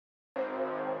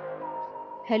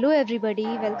Hello everybody,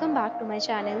 welcome back to my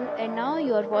channel and now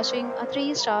you are watching a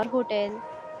 3-star hotel.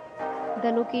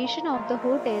 The location of the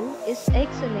hotel is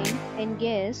excellent and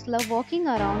guests love walking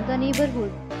around the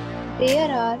neighborhood. There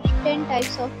are 10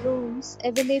 types of rooms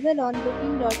available on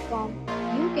booking.com.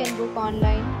 You can book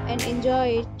online and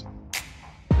enjoy it.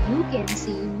 You can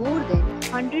see more than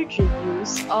 100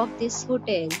 reviews of this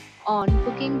hotel on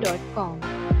booking.com.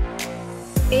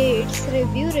 Its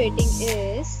review rating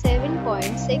is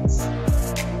 7.6.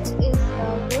 Is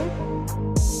good.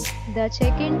 The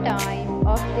check-in time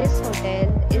of this hotel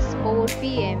is 4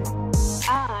 p.m.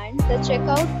 and the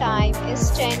checkout time is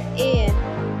 10 a.m.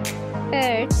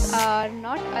 Pets are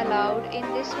not allowed in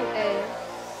this hotel.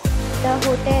 The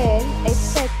hotel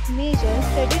accepts major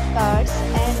credit cards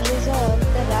and reserves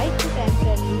the right to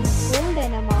temporarily hold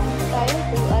an amount prior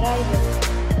to arrival.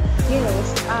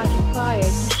 Guests are required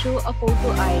to show a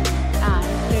photo ID and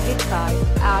credit card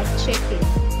at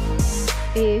check-in.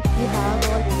 If you have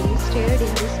already stayed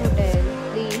in this hotel,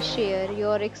 please share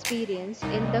your experience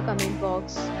in the comment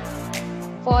box.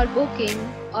 For booking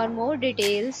or more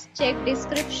details, check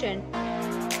description.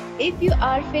 If you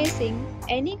are facing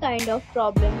any kind of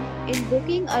problem in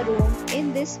booking a room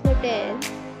in this hotel,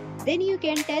 then you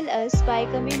can tell us by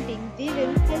commenting. We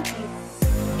will help you.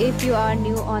 If you are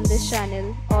new on this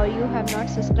channel or you have not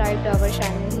subscribed our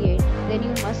channel yet, then you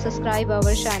must subscribe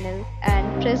our channel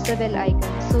and press the bell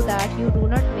icon so that you do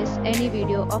not miss any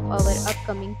video of our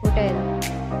upcoming hotel.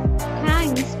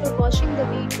 Thanks for watching the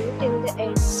video till the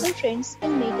end. So friends, we'll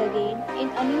meet again in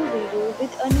a new video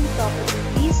with a new property.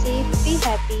 Be safe, be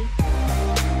happy.